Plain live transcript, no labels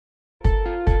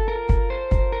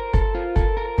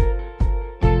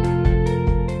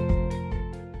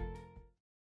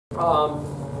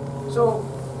So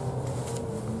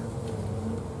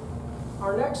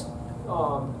our next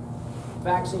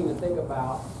vaccine to think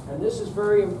about, and this is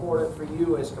very important for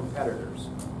you as competitors,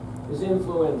 is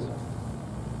influenza.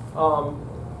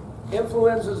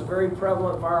 Influenza is a very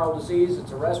prevalent viral disease.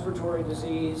 It's a respiratory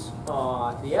disease.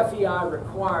 The FEI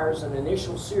requires an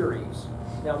initial series.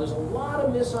 Now, there's a lot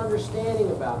of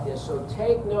misunderstanding about this, so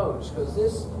take notes, because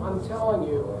this, I'm telling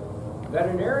you,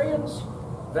 veterinarians,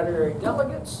 veterinary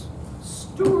delegates,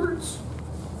 stewards,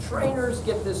 trainers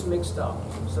get this mixed up.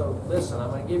 So listen, I'm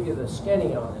going to give you the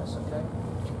skinny on this, okay?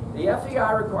 The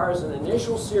FEI requires an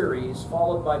initial series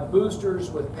followed by boosters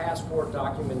with passport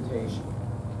documentation.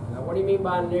 Now, what do you mean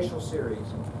by an initial series?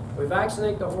 We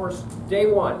vaccinate the horse day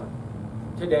one,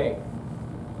 today.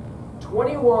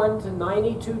 21 to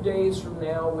 92 days from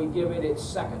now, we give it its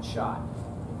second shot,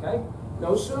 okay?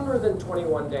 No sooner than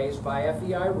 21 days by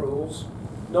FEI rules,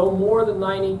 no more than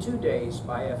 92 days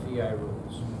by FEI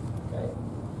rules, okay?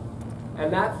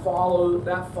 And that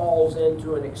falls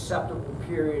into an acceptable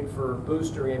period for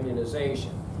booster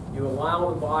immunization. You allow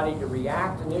the body to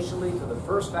react initially to the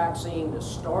first vaccine, to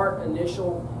start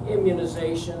initial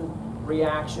immunization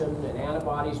reaction and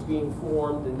antibodies being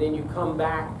formed, and then you come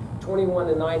back 21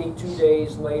 to 92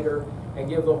 days later and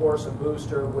give the horse a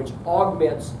booster, which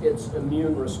augments its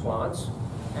immune response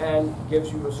and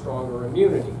gives you a stronger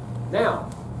immunity.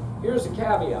 Now, here's a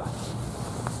caveat.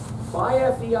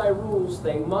 By FEI rules,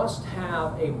 they must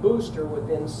have a booster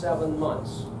within 7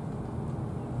 months,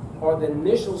 or the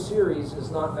initial series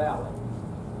is not valid,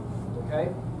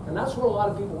 okay? And that's what a lot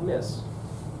of people miss,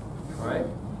 all right?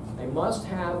 They must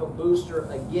have a booster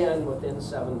again within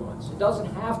 7 months. It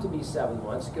doesn't have to be 7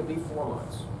 months. It could be 4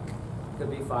 months. It could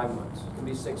be 5 months. It could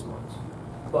be 6 months.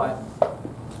 But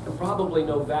there's probably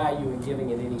no value in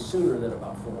giving it any sooner than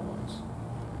about 4 months.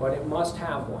 But it must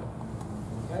have one,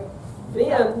 okay?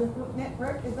 Then,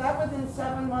 Rick, is that within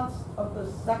 7 months of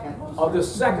the second booster? of the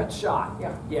second shot,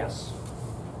 Yeah. yes.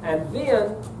 And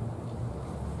then,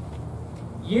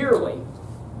 yearly,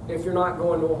 if you're not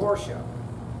going to a horse show.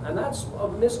 And that's a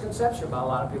misconception by a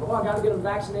lot of people. Oh, I got to get them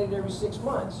vaccinated every 6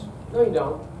 months. No, you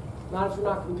don't. Not if you're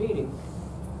not competing.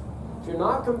 If you're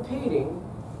not competing,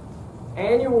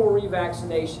 annual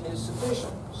revaccination is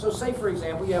sufficient. So say, for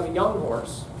example, you have a young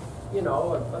horse, you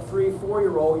know, a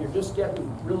 3-4-year-old, you're just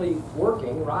getting really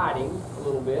working, riding a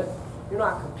little bit. You're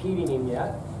not competing him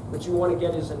yet, but you want to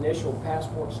get his initial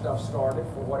passport stuff started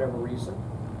for whatever reason.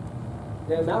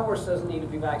 Then that horse doesn't need to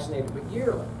be vaccinated, but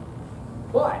yearly.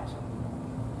 But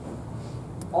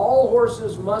all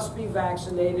horses must be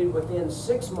vaccinated within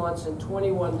 6 months and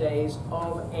 21 days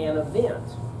of an event.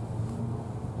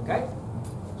 Okay?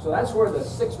 So that's where the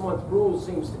 6-month rule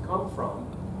seems to come from,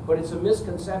 but it's a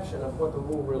misconception of what the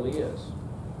rule really is.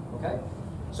 Okay?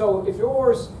 So if your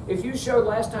horse, if you showed,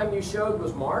 last time you showed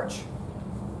was March,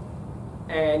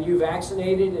 and you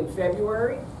vaccinated in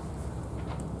February,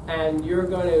 and you're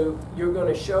going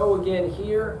to show again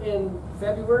here in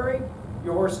February,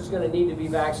 your horse is going to need to be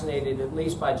vaccinated at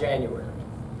least by January.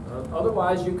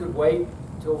 Otherwise, you could wait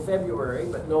till February,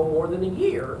 but no more than a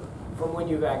year from when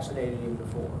you vaccinated him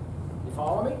before. You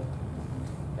follow me?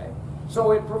 Okay.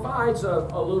 So it provides a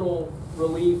little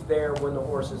relief there when the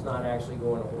horse is not actually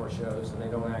going to horse shows and they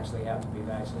don't actually have to be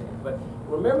vaccinated. But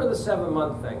remember the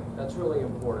 7-month thing. That's really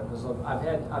important, because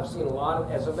I've seen a lot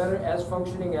of, as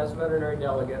functioning as a veterinary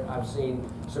delegate, I've seen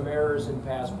some errors in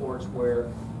passports where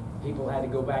people had to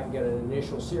go back and get an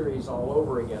initial series all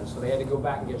over again. So they had to go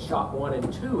back and get shot 1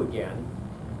 and 2 again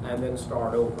and then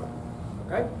start over.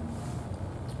 Okay?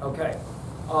 Okay.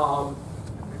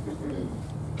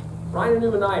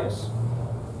 Rhinopneumonitis.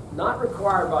 Not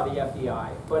required by the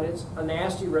FEI, but it's a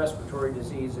nasty respiratory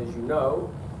disease, as you know,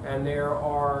 and there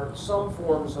are some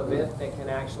forms of it that can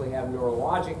actually have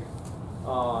neurologic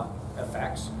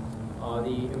effects.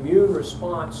 The immune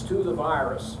response to the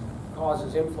virus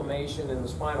causes inflammation in the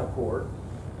spinal cord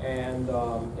and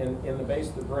in the base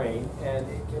of the brain, and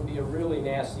it can be a really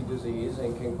nasty disease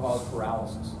and can cause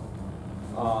paralysis.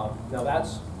 Now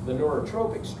that's the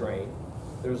neurotropic strain.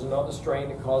 There's another strain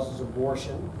that causes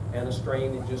abortion and a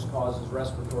strain that just causes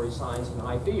respiratory signs and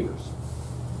high fevers.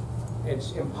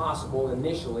 It's impossible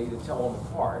initially to tell them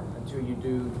apart until you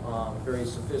do very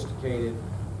sophisticated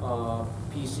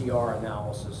PCR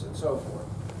analysis and so forth.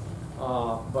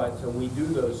 But we do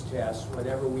those tests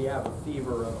whenever we have a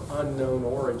fever of unknown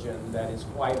origin that is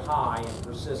quite high and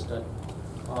persistent,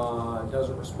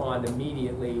 doesn't respond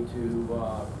immediately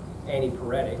to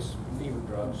antipyretics, fever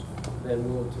drugs, then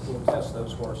we'll test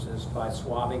those horses by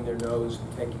swabbing their nose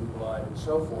and taking blood and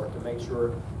so forth to make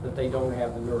sure that they don't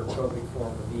have the neurotropic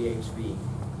form of VHV,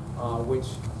 which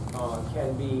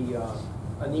can be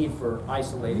a need for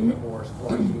isolating the horse,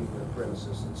 quarantining the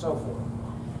premises, and so forth.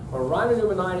 Well,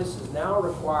 rhinopneumonitis is now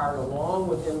required along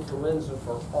with influenza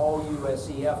for all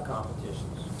USEF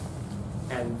competitions.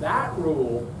 And that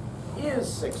rule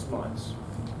is 6 months,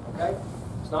 okay?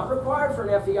 It's not required for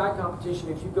an FEI competition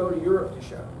if you go to Europe to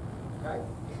show, okay?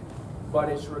 But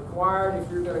it's required if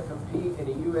you're going to compete in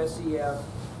a USEF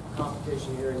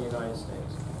competition here in the United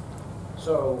States.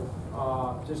 So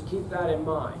just keep that in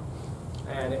mind.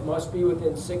 And it must be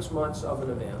within 6 months of an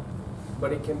event.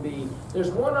 But it can be,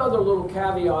 there's one other little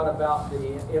caveat about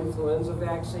the influenza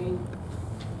vaccine.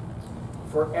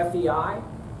 For FEI,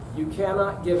 you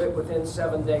cannot give it within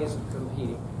 7 days of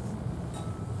competing.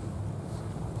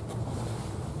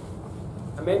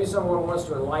 And maybe someone wants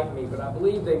to enlighten me, but I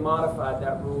believe they modified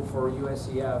that rule for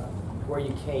USEF where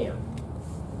you can,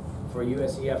 for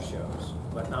USEF shows,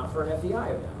 but not for an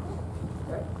FEI event.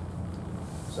 Okay?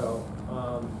 So,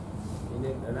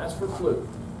 and that's for flu.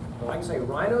 Like I say,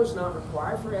 rhino's not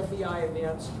required for FEI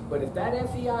events, but if that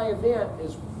FEI event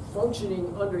is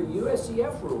functioning under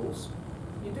USEF rules,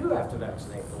 you do have to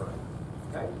vaccinate the rhino.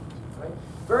 Okay? Right?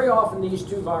 Very often these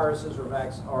two viruses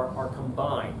are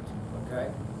combined. Okay?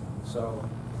 So,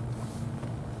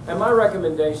 and my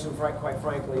recommendation, quite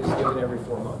frankly, is give it every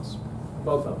 4 months,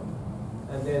 both of them,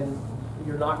 and then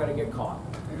you're not going to get caught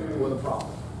with a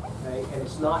problem. Okay? And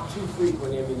it's not too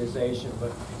frequent immunization,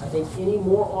 but I think any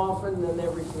more often than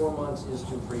every 4 months is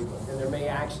too frequent. And there may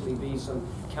actually be some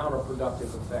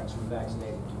counterproductive effects from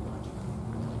vaccinating too